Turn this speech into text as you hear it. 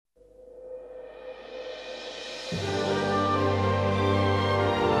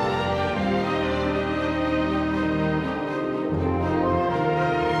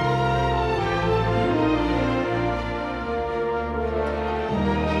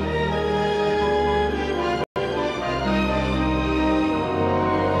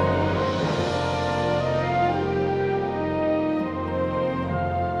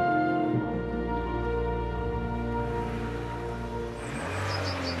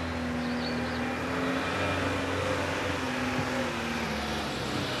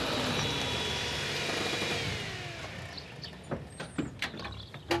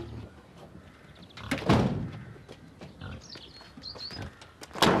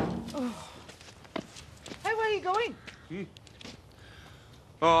Oh. Hey, where are you going?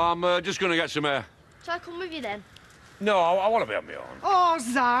 Oh, I'm just going to get some air. Shall I come with you then? No, I want to be on my own. Oh,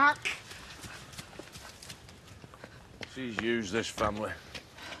 Zach! She's used this family.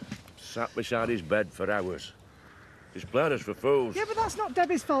 Sat beside his bed for hours. He's played us for fools. Yeah, but that's not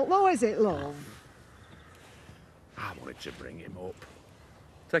Debbie's fault, though, is it, love? I wanted to bring him up.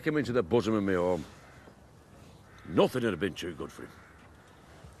 Take him into the bosom of my home. Nothing would have been too good for him.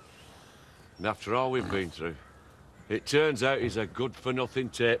 And after all we've been through, it turns out he's a good-for-nothing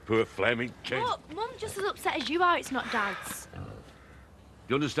tape, poor flaming king. Look, Mum's just as upset as you are, it's not Dad's.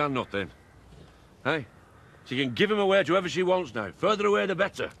 You understand nothing? Hey? She can give him away to whoever she wants now. Further away, the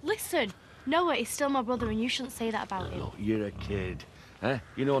better. Listen, Noah is still my brother and you shouldn't say that about him. Look, you're a kid. Eh?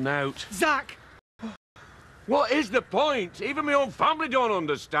 You know nought. Zach! What is the point? Even my own family don't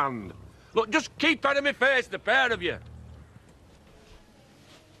understand. Look, just keep out of my face, the pair of you.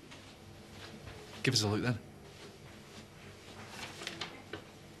 Give us a look, then.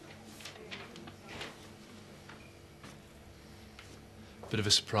 Bit of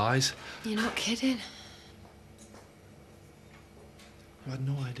a surprise. You're not kidding. I had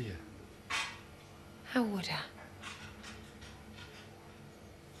no idea. How would I?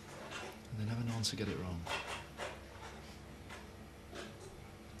 And they never known to get it wrong.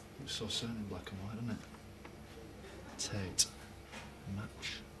 It was so certain in black and white, wasn't it? Tate.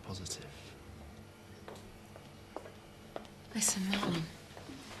 Match positive. Listen, Marlon.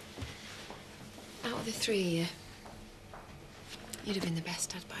 Out of the three of you, you'd have been the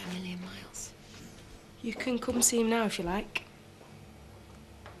best dad by a million miles. You can come see him now if you like.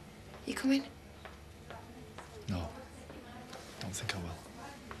 You coming? No. Don't think I will.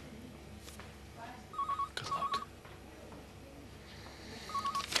 Good luck.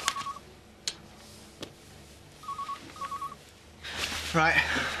 Right,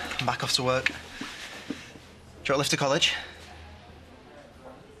 I'm back off to work. Do you want a lift to college?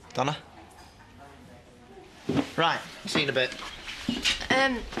 Donna? Right, see you in a bit.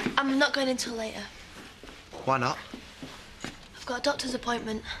 I'm not going until later. Why not? I've got a doctor's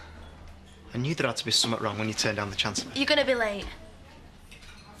appointment. I knew there had to be something wrong when you turned down the Chancellor. You're going to be late.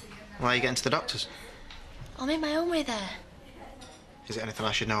 Why are you getting to the doctor's? I'll make my own way there. Is it anything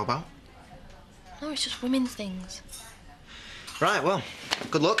I should know about? No, it's just women's things. Right, well,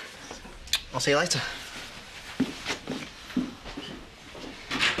 good luck. I'll see you later. It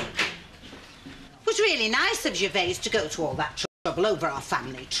was really nice of Gervais to go to all that trouble over our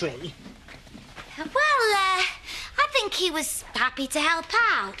family tree. Well, I think he was happy to help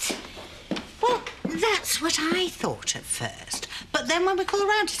out. Well, that's what I thought at first. But then when we called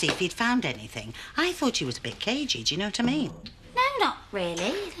around to see if he'd found anything, I thought he was a bit cagey, do you know what I mean? No, not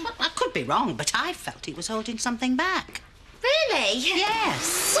really. Well, I could be wrong, but I felt he was holding something back. Really?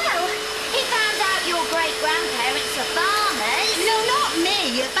 Yes. Well, he found out your great-grandparents are farmers. No, not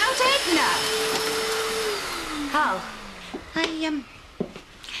me. About Edna. Oh.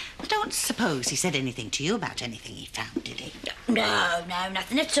 I don't suppose he said anything to you about anything he found, did he? No,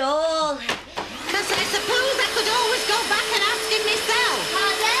 nothing at all. Because I suppose I could always go back and ask him myself.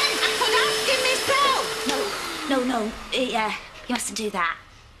 Pardon? I could ask him myself. No. You mustn't do that.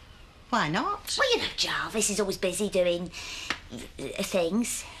 Why not? Well, you know, Jarvis is always busy doing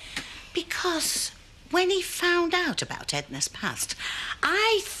things. Because when he found out about Edna's past,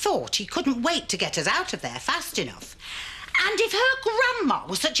 I thought he couldn't wait to get us out of there fast enough. And if her grandma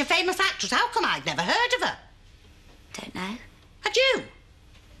was such a famous actress, how come I'd never heard of her? Don't know. Had you?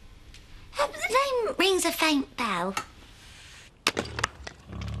 The name rings a faint bell.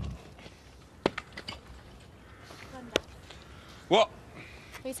 What?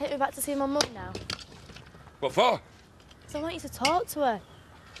 Will you take me back to see my mum now? What for? Because I want you to talk to her.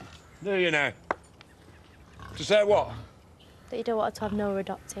 Do you now? To say what? That you don't want her to have Noah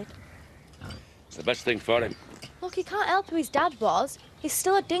adopted. It's the best thing for him. Look, he can't help who his dad was. He's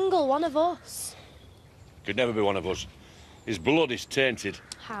still a dingle, one of us. Could never be one of us. His blood is tainted.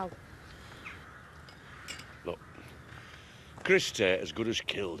 How? Look, Chris Tate as good as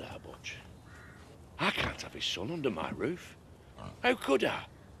killed our Butch. I can't have his son under my roof. How could I?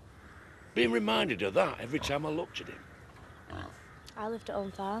 Being reminded of that every time I looked at him. I lived at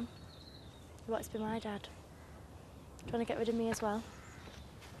Home Farm. He wants to be my dad. Do you want to get rid of me as well?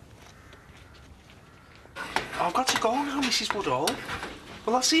 I've got to go now, Mrs. Woodall.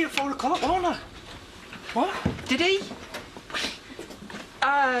 Well, I'll see you at 4 o'clock, won't I? What? Did he?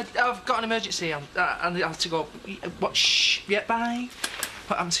 I've got an emergency and I have to go. What? Shh. Yeah, bye.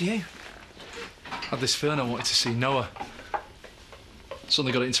 What happened to you? I had this feeling I wanted to see Noah.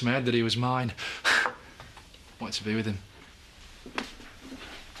 Suddenly got it into my head that he was mine. Wanted to be with him.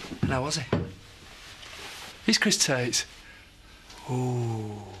 now, was he? He's Chris Tate.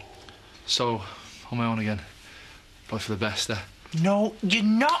 Ooh. So, on my own again. Probably for the best, eh? No, you're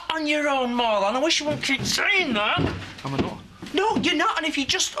not on your own, Marlon. I wish you wouldn't keep saying that. Am I not? No, you're not. And if you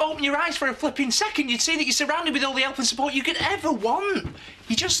just open your eyes for a flipping second, you'd see that you're surrounded with all the help and support you could ever want.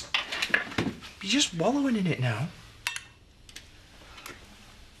 You're just wallowing in it now.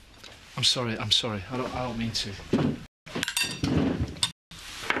 I'm sorry. I don't mean to.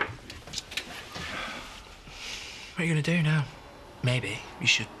 What are you going to do now? Maybe you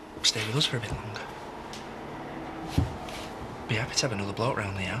should stay with us for a bit longer. Be happy to have another bloke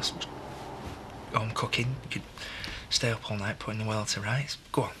round the house. Home cooking. You could stay up all night putting the world to rights.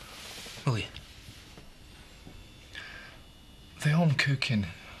 Go on, will you? The home cooking.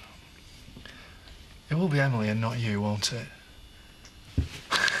 It will be Emily and not you, won't it?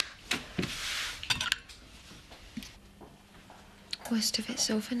 Worst of it's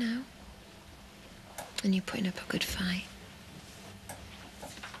over now. And you're putting up a good fight.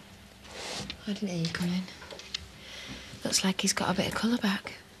 I didn't hear you come in. Looks like he's got a bit of colour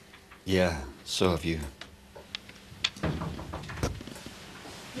back. Yeah, so have you.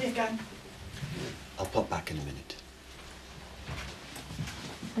 Me again. I'll pop back in a minute.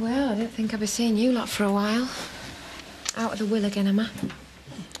 Well, I didn't think I'd be seeing you lot for a while. Out of the will again, am I?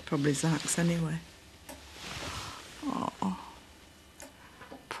 Probably Zach's anyway. Oh,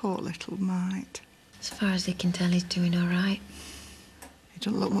 poor little mite. As far as he can tell, he's doing all right. He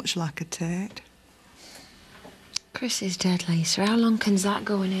doesn't look much like a Tate. Chris is dead, Lisa. How long can Zach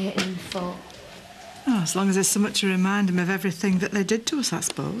go and hate him for? Oh, as long as there's something to remind him of everything that they did to us, I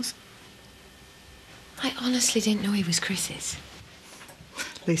suppose. I honestly didn't know he was Chris's.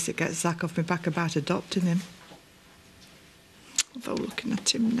 At least it gets Zach off my back about adopting him. Although looking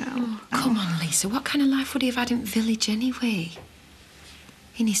at him now... Oh, come on, Lisa. What kind of life would he have had in village anyway?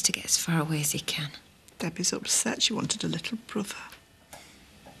 He needs to get as far away as he can. Debbie's upset. She wanted a little brother.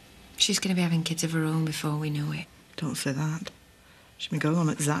 She's going to be having kids of her own before we know it. Don't say that. She may go on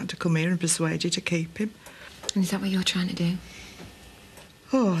at Zach to come here and persuade you to keep him. And is that what you're trying to do?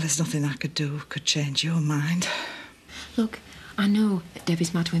 Oh, there's nothing I could do could change your mind. Look, I know that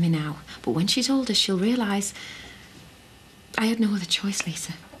Debbie's mad with me now, but when she's older, she'll realise I had no other choice,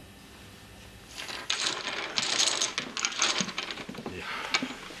 Lisa.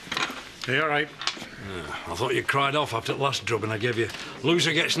 Are you all right? Yeah, I thought you cried off after the last drubbing I gave you.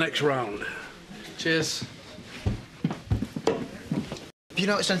 Loser gets next round. Cheers. Have you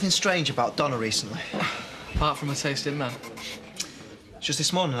noticed anything strange about Donna recently? Apart from a tasting man. Just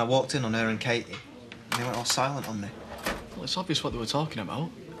this morning I walked in on her and Katie, and they went all silent on me. Well, it's obvious what they were talking about.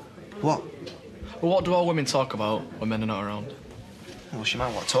 What? Well, what do all women talk about when men are not around? Well, she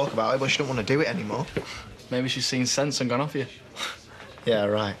might want to talk about it, but she don't want to do it anymore. Maybe she's seen sense and gone off you. Yeah,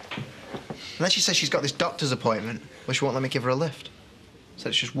 right. And then she says she's got this doctor's appointment, but she won't let me give her a lift. Said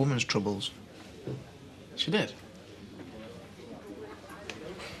it's just woman's troubles. She did?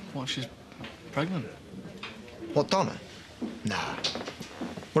 What, she's pregnant? What, Donna? Nah.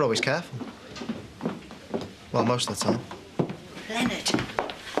 We're always careful. Well, most of the time. Leonard,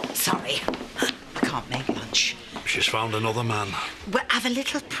 sorry. I can't make lunch. She's found another man. Well, I have a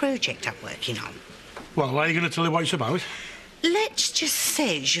little project I'm working on. Well, are you going to tell her what it's about? Let's just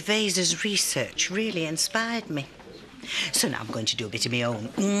say Gervaise's research really inspired me. So now I'm going to do a bit of my own.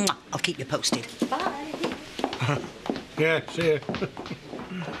 Mwah. I'll keep you posted. Bye. Yeah, see you.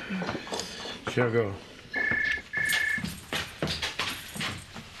 Sure go.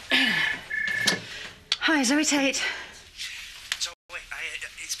 Hi, Zoe Tate. So, wait,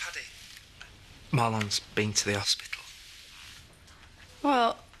 it's Paddy. Marlon's been to the hospital.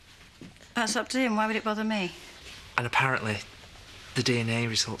 Well, that's up to him. Why would it bother me? And apparently, the DNA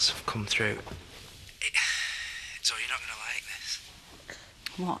results have come through. So you're not going to like this.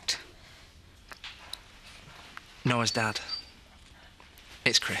 What? Noah's dad.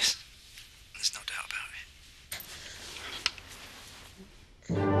 It's Chris. There's no doubt about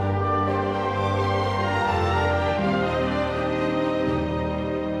it.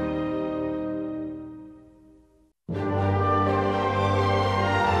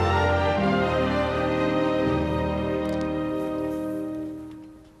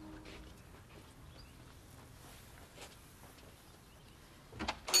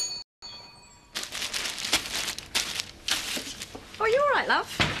 Oh, you all right, love?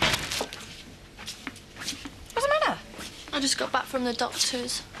 What's the matter? I just got back from the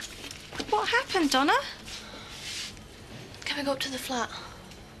doctor's. What happened, Donna? Can we go up to the flat?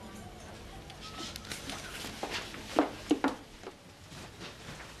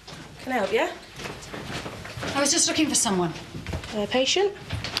 Can I help you? I was just looking for someone. A patient?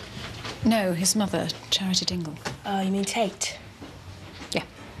 No, his mother, Charity Dingle. Oh, you mean Tate?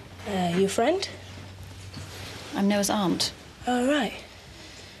 Yeah. You a friend? I'm Noah's aunt. Oh, right.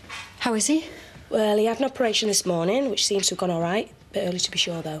 How is he? Well, he had an operation this morning, which seems to have gone all right. Bit early to be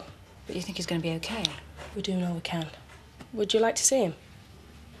sure, though. But you think he's going to be okay? We're doing all we can. Would you like to see him?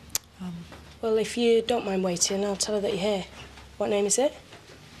 Well, if you don't mind waiting, I'll tell her that you're here. What name is it?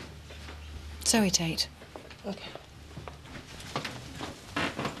 Zoe Tate. OK.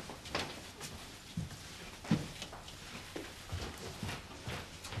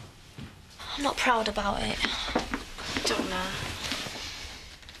 I'm not proud about it. I don't know.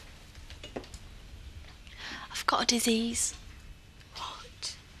 I've got a disease.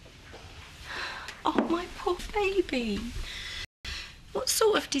 What? Oh, my poor baby. What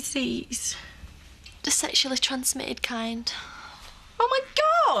sort of disease? The sexually transmitted kind. Oh, my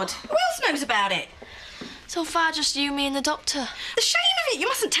God! Who else knows about it? So far, just you, me and the doctor. The shame of it! You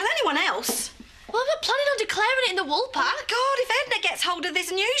mustn't tell anyone else. Well, I'm not planning on declaring it in the wool pack. Oh, my God, if Edna gets hold of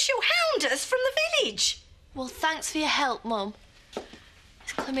this news, she'll hound us from the village. Well, thanks for your help, Mum.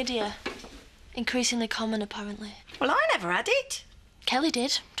 It's chlamydia. Increasingly common, apparently. Well, I never had it. Kelly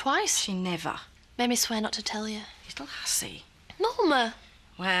did, twice. She never. Made me swear not to tell you. Little hussy. Mum!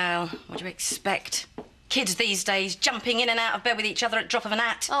 Well, what do you expect? Kids these days jumping in and out of bed with each other at the drop of an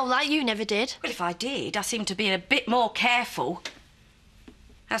hat. Oh, like you never did. Well, if I did, I seem to be a bit more careful.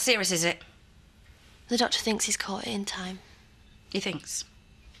 How serious is it? The doctor thinks he's caught it in time. He thinks?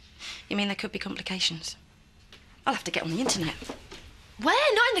 You mean there could be complications? I'll have to get on the internet.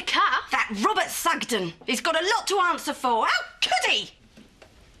 Where? Not in the car? That Robert Sugden. He's got a lot to answer for. How could he?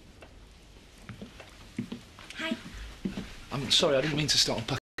 Hi. I'm sorry, I didn't mean to start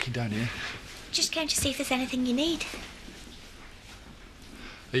unpacking down here. Just came to see if there's anything you need.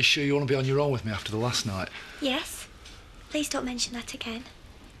 Are you sure you want to be on your own with me after the last night? Yes. Please don't mention that again.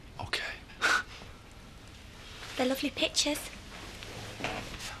 OK. They're lovely pictures.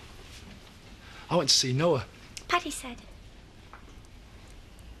 I went to see Noah. Paddy said.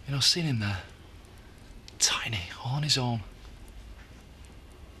 You know, seeing him there, tiny, all on his own.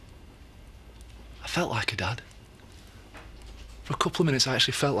 I felt like a dad. For a couple of minutes, I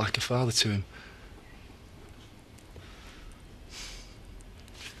actually felt like a father to him.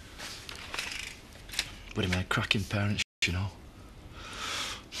 But he made cracking parents, you know.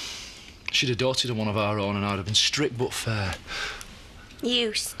 She'd have doted on one of our own and I'd have been strict but fair.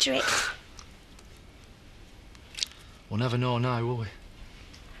 You strict. We'll never know now, will we?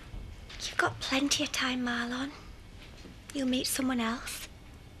 You've got plenty of time, Marlon. You'll meet someone else.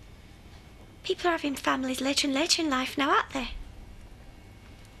 People are having families later and later in life now, aren't they?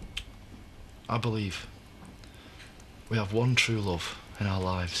 I believe we have one true love in our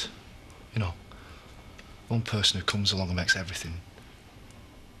lives. You know, one person who comes along and makes everything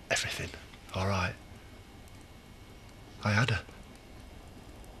all right. I had her.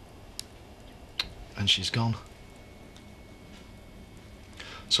 And she's gone.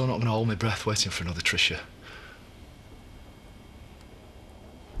 So I'm not going to hold my breath waiting for another Tricia.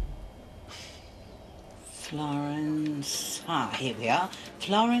 Florence. Here we are.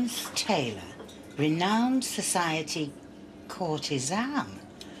 Florence Taylor, renowned society courtesan,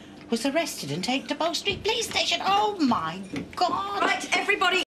 was arrested and taken to Bow Street Police Station. Oh, my God. Right,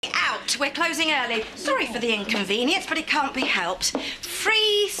 everybody out. We're closing early. Sorry for the inconvenience, but it can't be helped.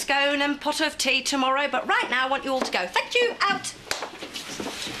 Free scone and pot of tea tomorrow, but right now I want you all to go. Thank you. Out.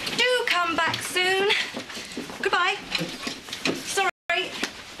 Do come back soon. Goodbye. Sorry.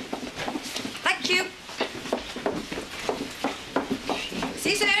 Thank you.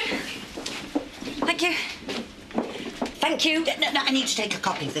 See you soon. Thank you. Thank you. No, I need to take a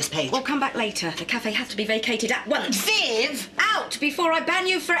copy of this page. We'll come back later. The cafe has to be vacated at once. Viv! Out before I ban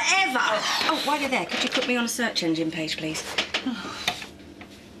you forever. Oh, while you're there, could you put me on a search engine page, please?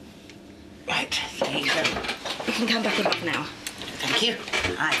 Right, there you go. You can come back in half an hour. Thank you.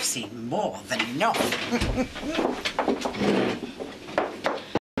 I've seen more than enough.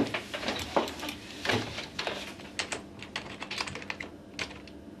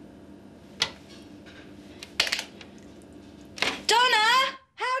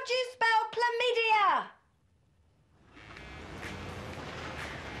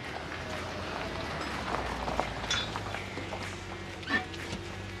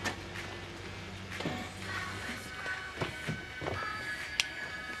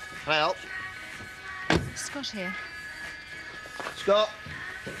 Can I help? Scott here. Scott?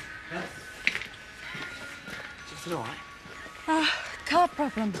 Everything all right? Car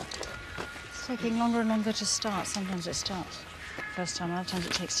problem. It's taking longer and longer to start. Sometimes it starts first time, other times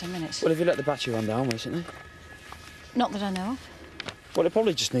it takes 10 minutes. Well, have you let the battery run down recently? Not that I know of. Well, it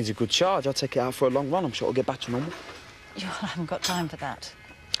probably just needs a good charge. I'll take it out for a long run. I'm sure it'll get back to normal. You haven't got time for that.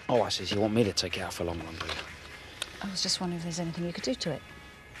 Oh, I see. You want me to take it out for a long run, do you? I was just wondering if there's anything you could do to it.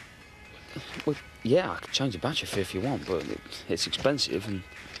 Well, yeah, I could change the battery for you if you want, but it's expensive and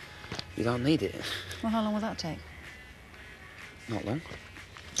you don't need it. Well, how long will that take? Not long.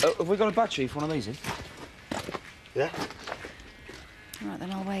 Oh, have we got a battery for one of these in? Yeah? All right,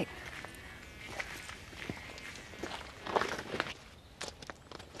 then I'll wait.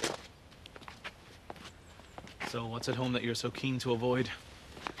 So, what's at home that you're so keen to avoid?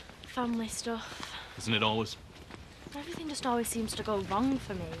 Family stuff. Isn't it always? Everything just always seems to go wrong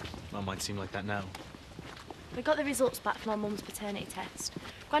for me. Well, it might seem like that now. We got the results back from our mum's paternity test.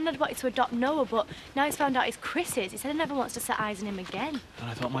 Grandad wanted to adopt Noah, but now he's found out he's Chris's. He said he never wants to set eyes on him again. And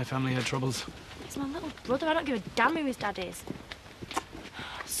I thought my family had troubles. He's my little brother. I don't give a damn who his dad is.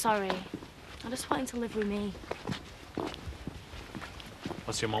 Sorry. I just want him to live with me.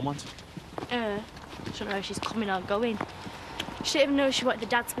 What's your mum want? I don't know if she's coming or going. She didn't even know she wanted the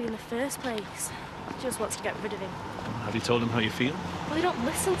dad to be in the first place. She just wants to get rid of him. Have you told them how you feel? Well, they don't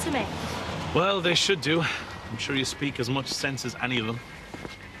listen to me. Well, they should do. I'm sure you speak as much sense as any of them.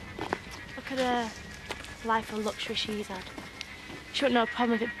 Look at her life of luxury she's had. She wouldn't know a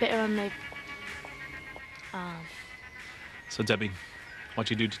problem if it bit her on the arm. So, Debbie, what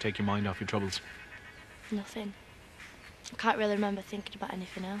do you do to take your mind off your troubles? Nothing. I can't really remember thinking about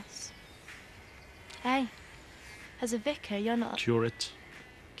anything else. Hey, as a vicar, you're not... Curate.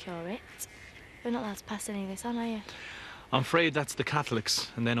 Curate? You're not allowed to pass any of this on, are you? I'm afraid that's the Catholics,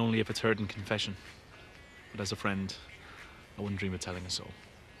 and then only if it's heard in confession. But as a friend, I wouldn't dream of telling a soul.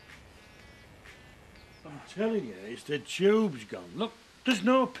 I'm telling you, it's the tube's gone. Look, there's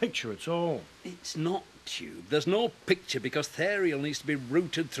no picture at all. It's not tube. There's no picture because Therial needs to be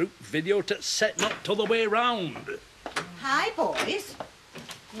routed through video to set, not t'other way round. Hi, boys.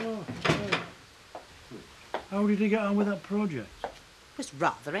 Oh, hey. How did you get on with that project? It was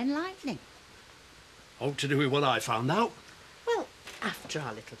rather enlightening. All to do with what I found out. Well, after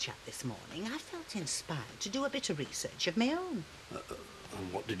our little chat this morning, I felt inspired to do a bit of research of my own.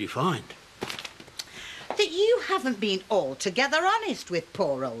 And what did you find? That you haven't been altogether honest with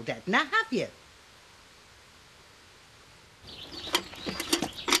poor old Edna, have you?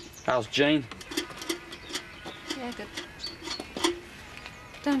 How's Jane? Yeah, good.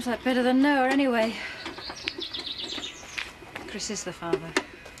 Sounds like better than Noah, anyway. Chris is the father.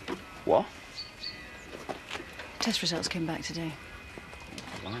 What? Test results came back today.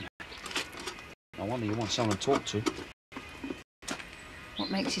 Blimey. No wonder you want someone to talk to. What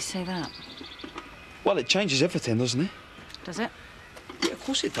makes you say that? Well, it changes everything, doesn't it? Does it? Yeah, of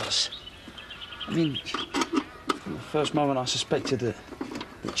course it does. I mean, from the first moment I suspected that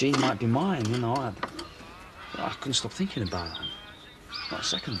Jean might be mine, you know, I couldn't stop thinking about it. Not a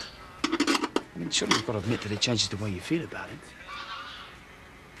second. I mean, surely you've got to admit that it changes the way you feel about it.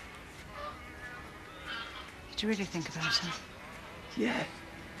 Did you really think about her? Yeah,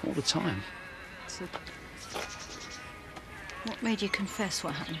 all the time. So, what made you confess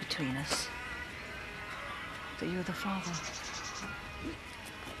what happened between us? That you were the father?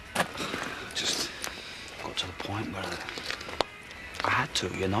 Just got to the point where I had to,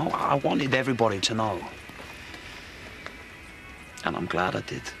 you know. I wanted everybody to know. And I'm glad I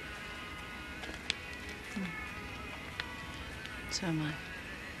did. So am I.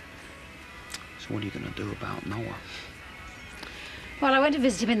 So what are you going to do about Noah? Well, I went to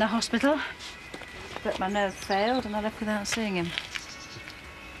visit him in the hospital, but my nerve failed and I left without seeing him.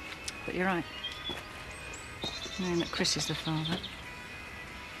 But you're right. Knowing that Chris is the father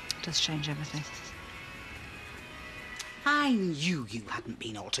does change everything. I knew you hadn't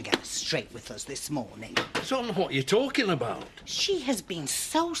been altogether straight with us this morning. I don't know what you're talking about. She has been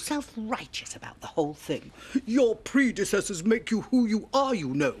so self-righteous about the whole thing. Your predecessors make you who you are, you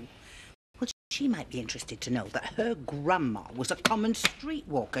know. Well, she might be interested to know that her grandma was a common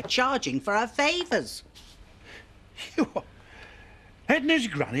streetwalker charging for her favours. Edna's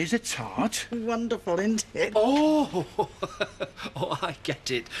granny's a tart. Wonderful, isn't it? Oh, oh, I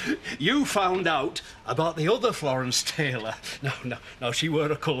get it. You found out about the other Florence Taylor. No, she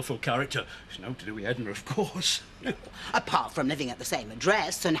were a colourful character. It's no to do with Edna, of course. Apart from living at the same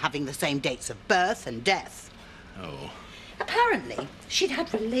address and having the same dates of birth and death. Oh. Apparently, she'd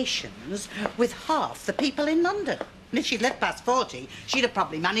had relations with half the people in London. And if she'd lived past 40, she'd have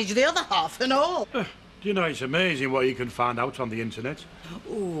probably managed the other half and all. Do you know, it's amazing what you can find out on the internet.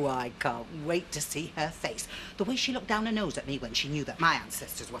 Oh, I can't wait to see her face. The way she looked down her nose at me when she knew that my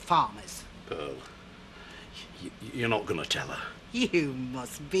ancestors were farmers. Pearl, you're not going to tell her. You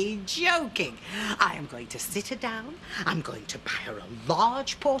must be joking. I am going to sit her down, I'm going to buy her a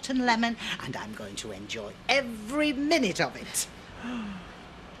large port and lemon, and I'm going to enjoy every minute of it.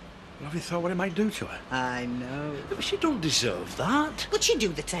 Have you thought what it might do to her? I know. But she don't deserve that. Would she do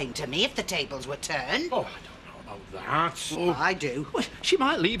the same to me if the tables were turned? Oh, I don't know about that. Oh, I do. Well, she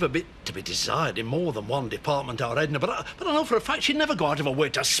might leave a bit to be desired in more than one department, our Edna, but I know for a fact she'd never go out of her way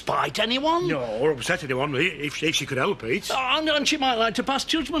to spite anyone. No, or upset anyone if she could help it. And she might like to pass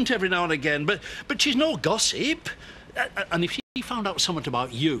judgment every now and again, but she's no gossip. And if she found out something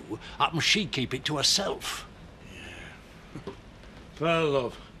about you, she'd keep it to herself. Yeah. Well,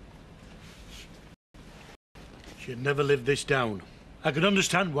 love, she'd never live this down. I can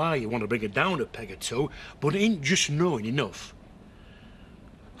understand why you want to bring her down a peg or two, but it ain't just knowing enough.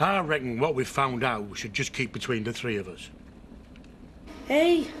 I reckon what we've found out we should just keep between the three of us.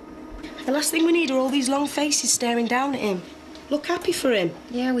 Hey, the last thing we need are all these long faces staring down at him. Look happy for him.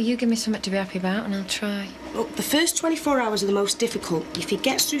 Yeah, well, you give me something to be happy about and I'll try. Look, the first 24 hours are the most difficult. If he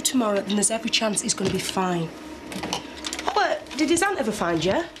gets through tomorrow, then there's every chance he's going to be fine. Oh, did his aunt ever find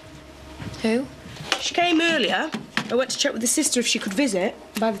you? Who? She came earlier. I went to check with the sister if she could visit.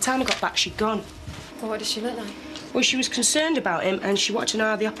 By the time I got back, she'd gone. Well, what does she look like? Well, she was concerned about him and she wanted to know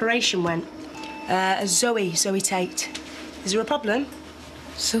how the operation went. Zoe Tate. Is there a problem?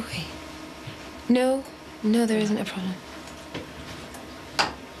 Zoe? No, there isn't a problem.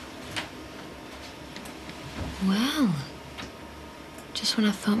 Well, just when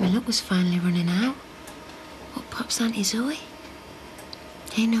I thought my luck was finally running out, what pops Auntie Zoe?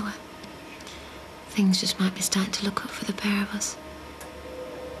 Hey, Noah. Things just might be starting to look up for the pair of us.